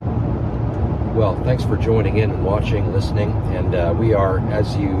well. Thanks for joining in and watching, listening. And we are,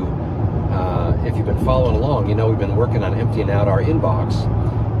 as you, if you've been following along, you know we've been working on emptying out our inbox.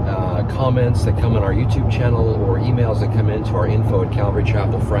 Comments that come on our YouTube channel or emails that come into our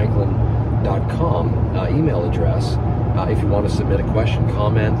info@calvarychapelfranklin.com email address. If you want to submit a question,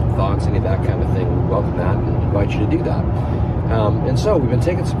 comment, thoughts, any of that kind of thing, we welcome that and invite you to do that. And so we've been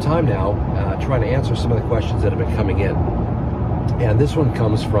taking some time now trying to answer some of the questions that have been coming in. And this one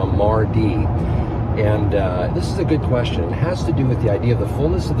comes from Mar D. And this is a good question. It has to do with the idea of the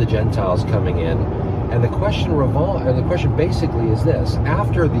fullness of the Gentiles coming in. And the question basically is this: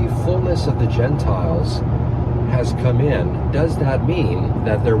 after the fullness of the Gentiles has come in, does that mean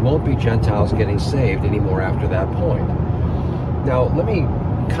that there won't be Gentiles getting saved anymore after that point? Now, let me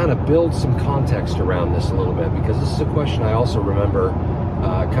kind of build some context around this a little bit, because this is a question I also remember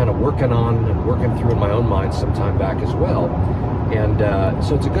kind of working on and working through in my own mind some time back as well. And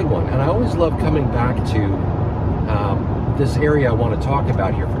so it's a good one. And I always love coming back to this area I want to talk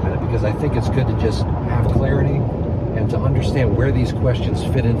about here for a minute, because I think it's good to just have clarity and to understand where these questions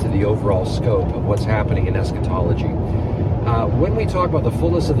fit into the overall scope of what's happening in eschatology. When we talk about the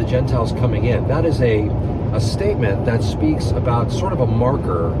fullness of the Gentiles coming in, that is a statement that speaks about sort of a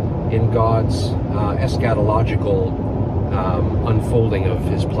marker in God's eschatological unfolding of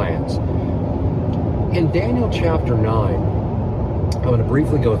his plans. In Daniel chapter 9, I'm going to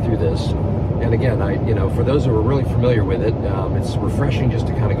briefly go through this. And again, for those who are really familiar with it, it's refreshing just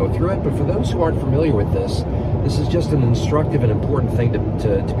to kind of go through it. But for those who aren't familiar with this is just an instructive and important thing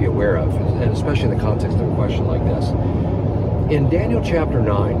to be aware of, and especially in the context of a question like this. In Daniel chapter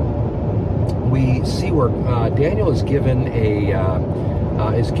 9, we see where Daniel is given a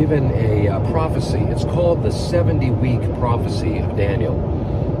prophecy. It's called the 70-week prophecy of Daniel.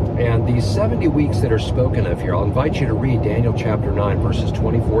 And these 70 weeks that are spoken of here, I'll invite you to read Daniel chapter 9, verses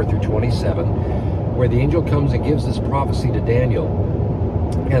 24 through 27, where the angel comes and gives this prophecy to Daniel.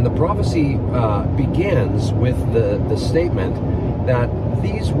 And the prophecy begins with the statement that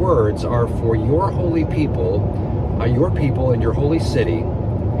these words are for your holy people and your holy city.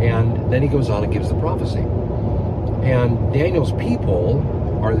 And then he goes on and gives the prophecy. And Daniel's people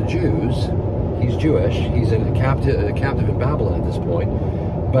are the Jews. He's Jewish. He's a captive in Babylon at this point.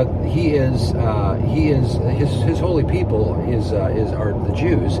 But his holy people are the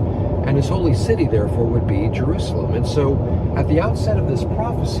Jews, and his holy city therefore would be Jerusalem. And so at the outset of this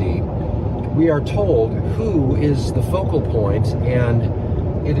prophecy, we are told who is the focal point, and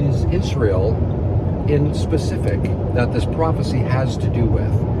it is Israel in specific that this prophecy has to do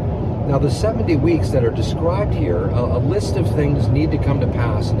with. Now, the 70 weeks that are described here, a list of things need to come to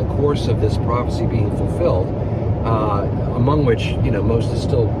pass in the course of this prophecy being fulfilled, among which, most is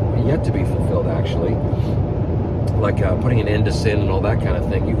still yet to be fulfilled, actually, like putting an end to sin and all that kind of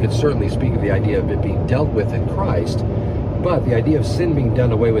thing. You could certainly speak of the idea of it being dealt with in Christ, but the idea of sin being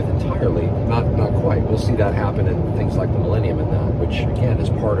done away with entirely, not quite. We'll see that happen in things like the millennium and that, which, again, is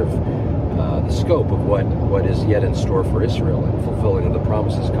part of the scope of what is yet in store for Israel and fulfilling of the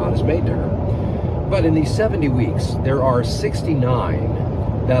promises God has made to her. But in these 70 weeks, there are 69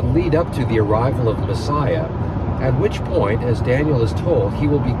 that lead up to the arrival of Messiah, at which point, as Daniel is told, he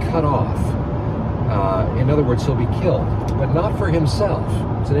will be cut off. In other words, he'll be killed, but not for himself.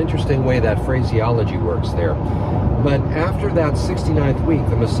 It's an interesting way that phraseology works there. But after that 69th week,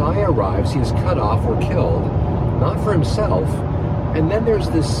 the Messiah arrives, he is cut off or killed, not for himself. And then there's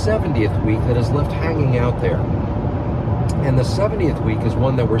this 70th week that is left hanging out there. And the 70th week is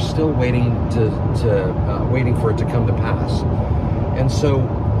one that we're still waiting waiting for it to come to pass. And so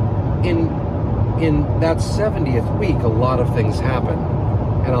in that 70th week, a lot of things happen.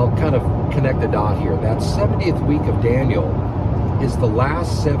 And I'll kind of connect the dot here. That 70th week of Daniel is the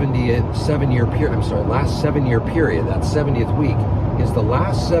last 7-year period. That 70th week is the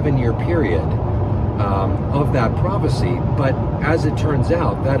last 7-year period of that prophecy. But as it turns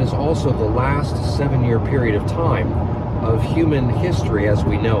out, that is also the last 7-year period of time of human history as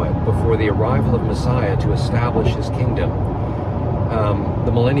we know it, before the arrival of Messiah to establish his kingdom.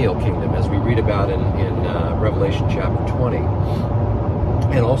 The millennial kingdom, as we read about in Revelation chapter 20,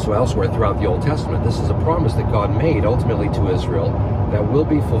 and also elsewhere throughout the Old Testament. This is a promise that God made ultimately to Israel that will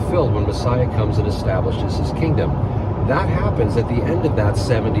be fulfilled when Messiah comes and establishes his kingdom. That happens at the end of that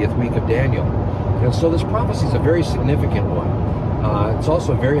 70th week of Daniel. And so this prophecy is a very significant one. It's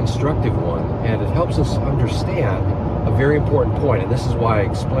also a very instructive one, and it helps us understand a very important point. And this is why I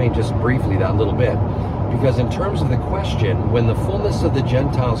explained just briefly that little bit. Because in terms of the question, when the fullness of the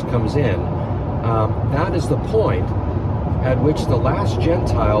Gentiles comes in, that is the point at which the last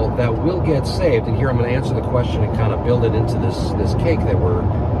Gentile that will get saved, and here I'm going to answer the question and kind of build it into this cake that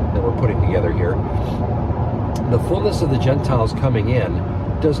that we're putting together here. The fullness of the Gentiles coming in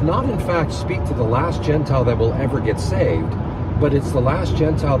does not in fact speak to the last Gentile that will ever get saved, but it's the last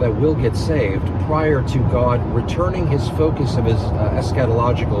Gentile that will get saved prior to God returning his focus of his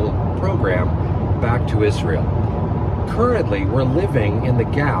eschatological program back to Israel. Currently, we're living in the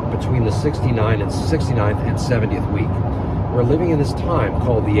gap between the 69th and 70th week. We're living in this time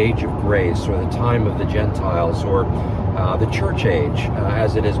called the Age of Grace, or the time of the Gentiles, or the church age,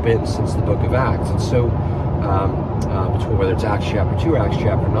 as it has been since the book of Acts. And so, between whether it's Acts chapter 2 or Acts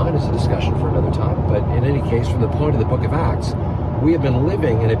chapter 9 is a discussion for another time. But in any case, from the point of the book of Acts, we have been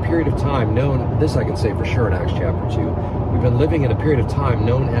living in a period of time known, this I can say for sure in Acts chapter 2, we've been living in a period of time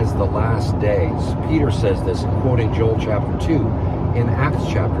known as the last days. Peter says this in quoting Joel chapter 2 in Acts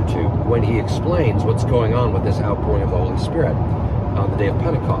chapter 2, when he explains what's going on with this outpouring of the Holy Spirit on the day of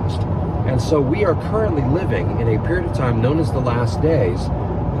Pentecost. And so we are currently living in a period of time known as the last days.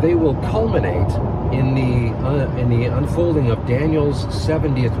 They will culminate in the unfolding of Daniel's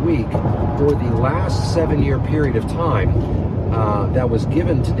 70th week, or the last 7-year period of time that was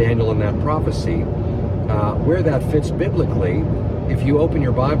given to Daniel in that prophecy. Where that fits biblically, if you open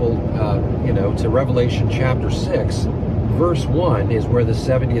your Bible, to Revelation chapter 6, verse 1 is where the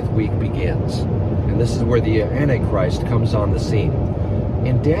 70th week begins. And this is where the Antichrist comes on the scene.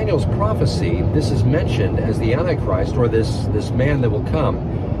 In Daniel's prophecy, this is mentioned as the Antichrist, or this man that will come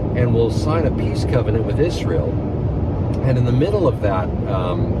and will sign a peace covenant with Israel. And in the middle of that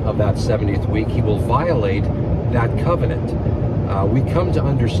 70th week, he will violate that covenant. We come to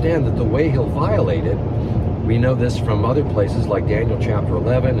understand that the way he'll violate it, we know this from other places like Daniel chapter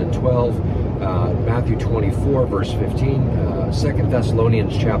 11 and 12, Matthew 24 verse 15, 2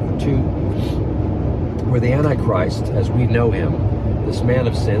 Thessalonians chapter 2, where the Antichrist, as we know him, this man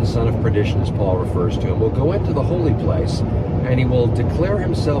of sin, son of perdition, as Paul refers to him, will go into the holy place, and he will declare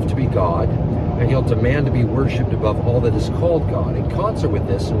himself to be God, and he'll demand to be worshipped above all that is called God. In concert with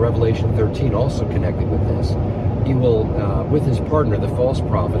this, in Revelation 13, also connected with this, he will, with his partner, the false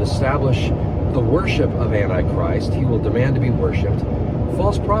prophet, establish the worship of Antichrist. He will demand to be worshipped.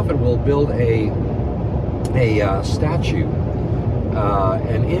 False prophet will build a statue,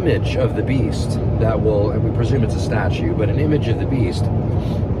 an image of the beast that will, and we presume it's a statue, but an image of the beast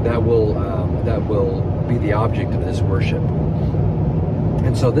that will be the object of this worship.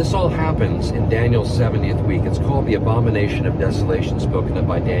 And so this all happens in Daniel's 70th week. It's called the abomination of desolation, spoken of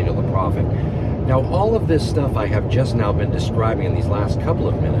by Daniel the prophet. Now, all of this stuff I have just now been describing in these last couple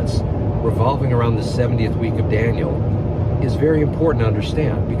of minutes, revolving around the 70th week of Daniel, is very important to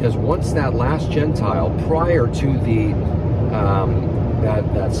understand, because once that last Gentile, prior to the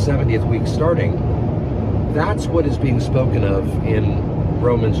that 70th week starting, that's what is being spoken of in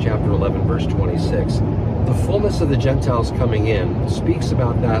Romans chapter 11 verse 26. The fullness of the Gentiles coming in speaks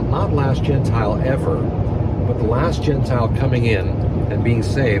about that, not last Gentile ever, but the last Gentile coming in and being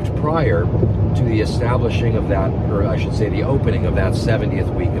saved prior to the establishing of that, or I should say the opening of that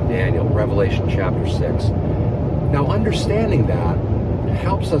 70th week of Daniel, Revelation chapter 6. Now, understanding that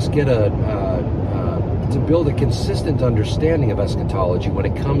helps us get to build a consistent understanding of eschatology when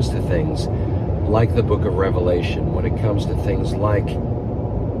it comes to things like the book of Revelation, when it comes to things like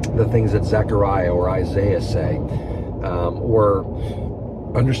the things that Zechariah or Isaiah say, or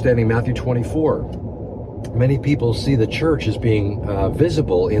understanding Matthew 24. Many people see the church as being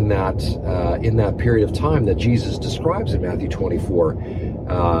visible in that period of time that Jesus describes in Matthew 24,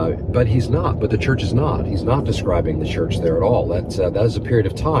 but he's not. But the church is not. He's not describing the church there at all. That is a period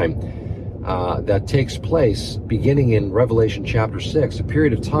of time that takes place beginning in Revelation chapter 6, a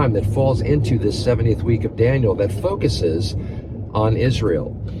period of time that falls into this 70th week of Daniel that focuses on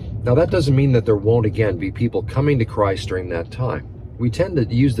Israel. Now, that doesn't mean that there won't again be people coming to Christ during that time. We tend to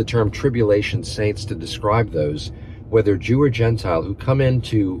use the term tribulation saints to describe those, whether Jew or Gentile, who come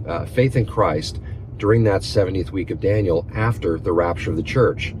into faith in Christ during that 70th week of Daniel after the rapture of the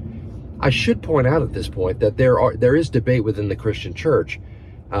church. I should point out at this point that there is debate within the Christian church,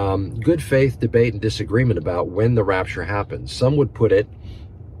 good faith debate and disagreement about when the rapture happens. Some would put it,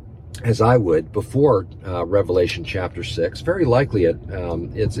 as I would, before Revelation chapter 6. Very likely,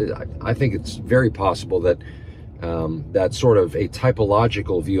 I think it's very possible that that sort of a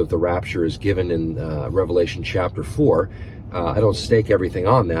typological view of the rapture is given in Revelation chapter 4. I don't stake everything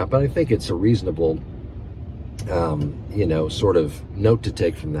on that, but I think it's a reasonable, sort of note to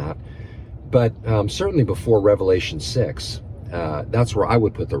take from that. But certainly before Revelation 6, that's where I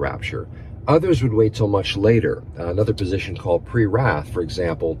would put the rapture. Others would wait till much later. Another position called pre-wrath, for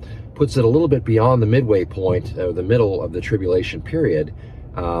example, puts it a little bit beyond the midway point, or the middle of the tribulation period,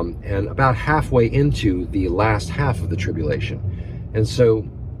 and about halfway into the last half of the tribulation. And so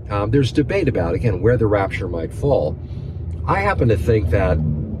There's debate about, again, where the rapture might fall. I happen to think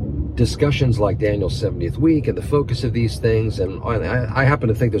that discussions like Daniel's 70th week and the focus of these things, and I happen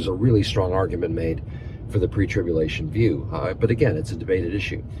to think there's a really strong argument made for the pre-tribulation view. But again, it's a debated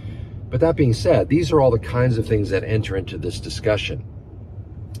issue. But that being said, these are all the kinds of things that enter into this discussion.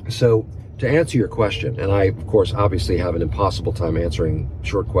 So to answer your question, and I, of course, obviously have an impossible time answering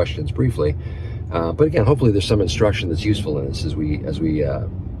short questions briefly, but again, hopefully there's some instruction that's useful in this as we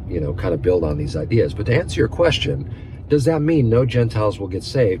kind of build on these ideas. But to answer your question, does that mean no Gentiles will get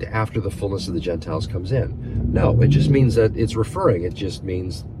saved after the fullness of the Gentiles comes in? No, it just means that it's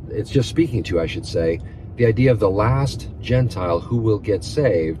just speaking to, I should say, the idea of the last Gentile who will get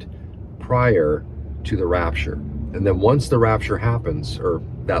saved prior to the rapture. And then once the rapture happens, or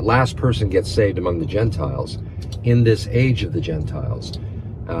that last person gets saved among the Gentiles in this age of the Gentiles,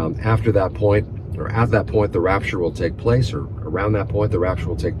 after that point, or at that point, the rapture will take place, or around that point, the rapture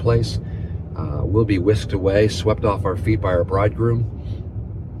will take place. We'll be whisked away, swept off our feet by our bridegroom.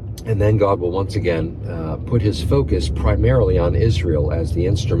 And then God will once again put his focus primarily on Israel as the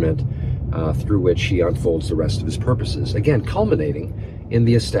instrument through which he unfolds the rest of his purposes. Again, culminating in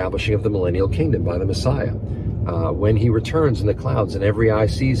the establishing of the millennial kingdom by the Messiah. When he returns in the clouds and every eye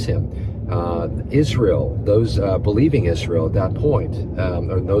sees him, Israel, those believing Israel at that point,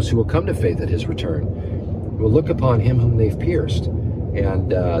 or those who will come to faith at his return, will look upon him whom they've pierced.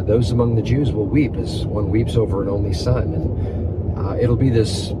 And those among the Jews will weep as one weeps over an only son. And it'll be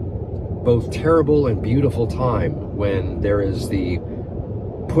this both terrible and beautiful time when there is the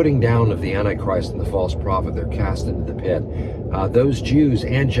putting down of the Antichrist and the false prophet. They're cast into the pit. Those Jews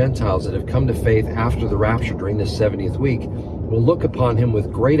and Gentiles that have come to faith after the rapture during this 70th week will look upon him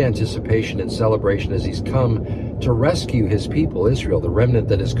with great anticipation and celebration as he's come to rescue his people, Israel, the remnant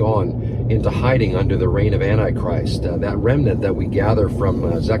that has gone into hiding under the reign of Antichrist. That remnant that we gather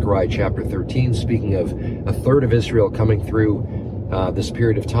from Zechariah chapter 13, speaking of a third of Israel coming through this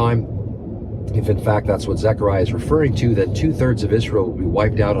period of time. If in fact that's what Zechariah is referring to, then 2/3 of Israel will be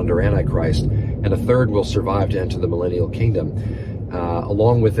wiped out under Antichrist, and a third will survive to enter the millennial kingdom,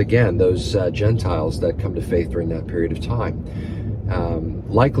 along with, again, those Gentiles that come to faith during that period of time.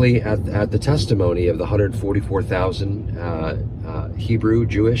 Likely at the testimony of the 144,000 Hebrew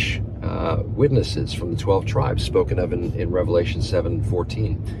Jewish witnesses from the 12 tribes spoken of in Revelation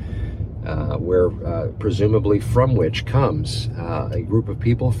 7:14, where presumably from which comes a group of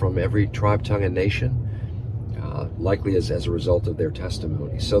people from every tribe, tongue, and nation, likely as a result of their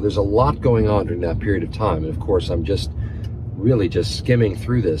testimony. So there's a lot going on during that period of time. And of course, I'm really just skimming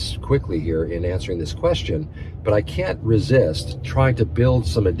through this quickly here in answering this question, but I can't resist trying to build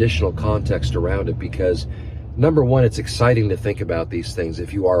some additional context around it, because number one, it's exciting to think about these things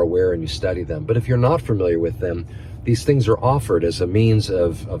if you are aware and you study them. But if you're not familiar with them, these things are offered as a means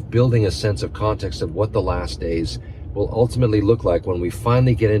of building a sense of context of what the last days will ultimately look like when we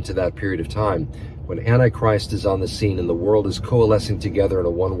finally get into that period of time, when Antichrist is on the scene and the world is coalescing together in a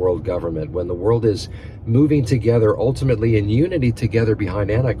one world government, when the world is moving together ultimately in unity together behind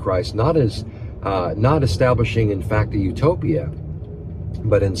Antichrist, not establishing in fact a utopia,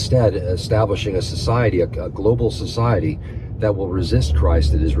 but instead establishing a society, a global society that will resist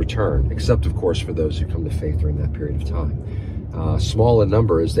Christ at his return, except of course for those who come to faith during that period of time. Small in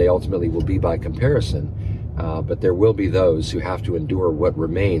number as they ultimately will be by comparison, but there will be those who have to endure what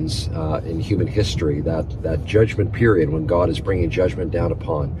remains in human history, that judgment period when God is bringing judgment down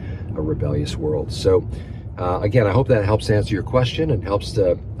upon a rebellious world. So again, I hope that helps answer your question and helps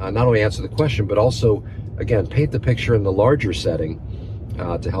to not only answer the question, but also, again, paint the picture in the larger setting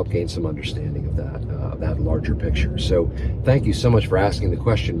to help gain some understanding of that larger picture. So thank you so much for asking the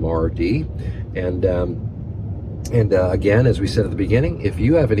question, Mar D. And again, as we said at the beginning, if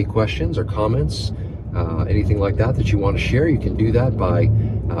you have any questions or comments, anything like that you want to share, you can do that by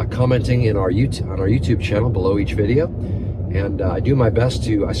commenting on our YouTube channel below each video. And I do my best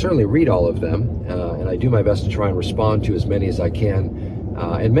I certainly read all of them, and I do my best to try and respond to as many as I can.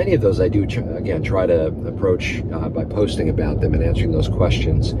 And many of those I do, again, try to approach by posting about them and answering those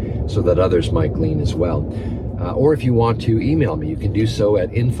questions so that others might glean as well. Or if you want to email me, you can do so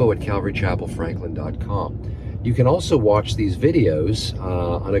at info@calvarychapelfranklin.com. You can also watch these videos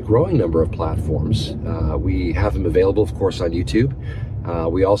on a growing number of platforms. We have them available, of course, on YouTube.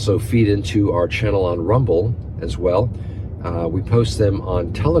 We also feed into our channel on Rumble as well. We post them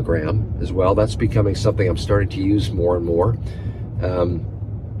on Telegram as well. That's becoming something I'm starting to use more and more.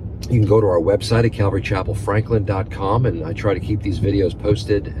 You can go to our website at calvarychapelfranklin.com, and I try to keep these videos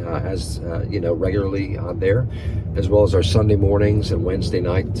posted regularly on there, as well as our Sunday mornings and Wednesday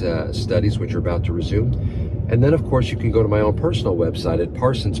night studies, which are about to resume. And then, of course, you can go to my own personal website at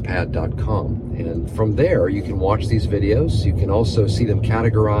parsonspad.com. And from there, you can watch these videos. You can also see them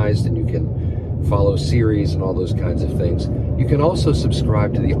categorized, and you can follow series and all those kinds of things. You can also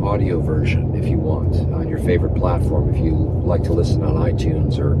subscribe to the audio version if you want on your favorite platform. If you like to listen on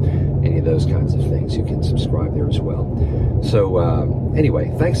iTunes or any of those kinds of things, you can subscribe there as well. So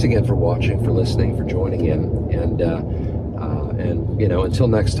anyway, thanks again for watching, for listening, for joining in. And until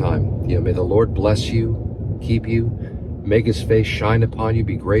next time, may the Lord bless you, keep you, make his face shine upon you,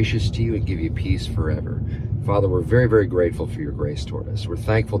 be gracious to you, and give you peace forever. Father, we're very, very grateful for your grace toward us. We're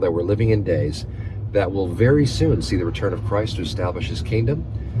thankful that we're living in days that will very soon see the return of Christ to establish his kingdom.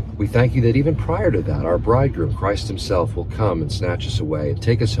 We thank you that even prior to that, our bridegroom, Christ himself, will come and snatch us away and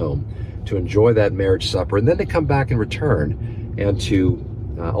take us home to enjoy that marriage supper, and then to come back and return and to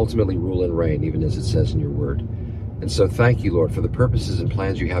ultimately rule and reign, even as it says in your word. And so thank you, Lord, for the purposes and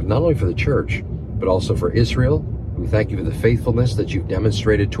plans you have, not only for the church, but also for Israel. We thank you for the faithfulness that you've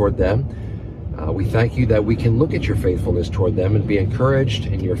demonstrated toward them. We thank you that we can look at your faithfulness toward them and be encouraged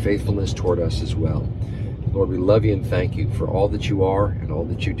in your faithfulness toward us as well. Lord, we love you and thank you for all that you are and all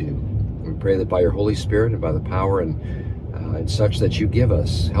that you do. We pray that by your Holy Spirit and by the power and such that you give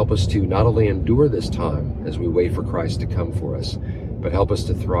us, help us to not only endure this time as we wait for Christ to come for us, but help us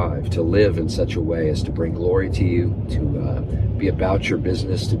to thrive, to live in such a way as to bring glory to you, to be about your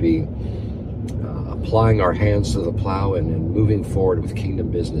business, to be applying our hands to the plow and moving forward with kingdom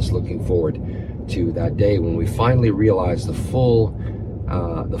business, looking forward to that day when we finally realize the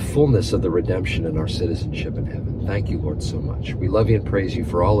fullness of the redemption and our citizenship in heaven. Thank you, Lord, so much. We love you and praise you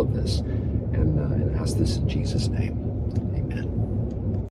for all of this, and ask this in Jesus' name.